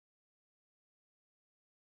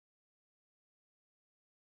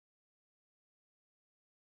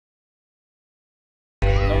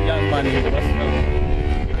money. Let's go.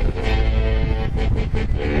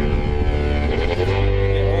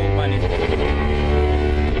 Get old money.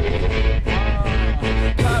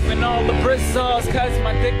 Popping all the brizzles, cause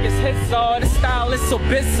my dick is his all. The style is so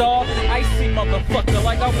bizarre. Icy motherfucker,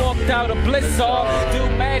 like I walked out of Blizzard. Do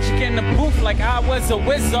magic in the booth like I was a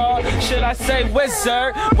wizard. Should I say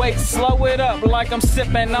wizard? Wait, slow it up like I'm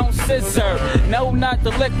sipping on scissor. No, not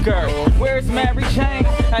the liquor. Where's Mary Jane?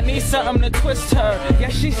 I need something to twist her. Yeah,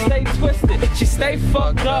 she stay twisted. She stay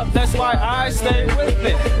fucked up. That's why I stay with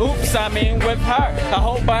it. Oops, I mean with her. I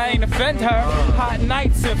hope I ain't offend her. Hot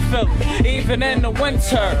nights in Philly, even in the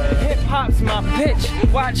winter. Hip hop's my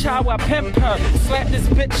bitch. Watch how I pimp her. Slap this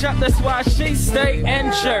bitch up. That's why she stay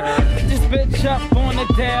injured. This bitch up on a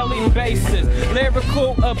daily basis.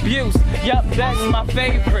 Lyrical abuse. Yup, that's my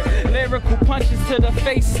favorite. Lyrical punches to the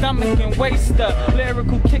face, stomach, and waist up.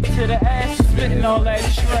 Lyrical kick to the ass, spitting all that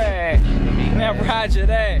trash. Now Roger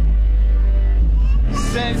that.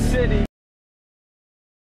 Sin City.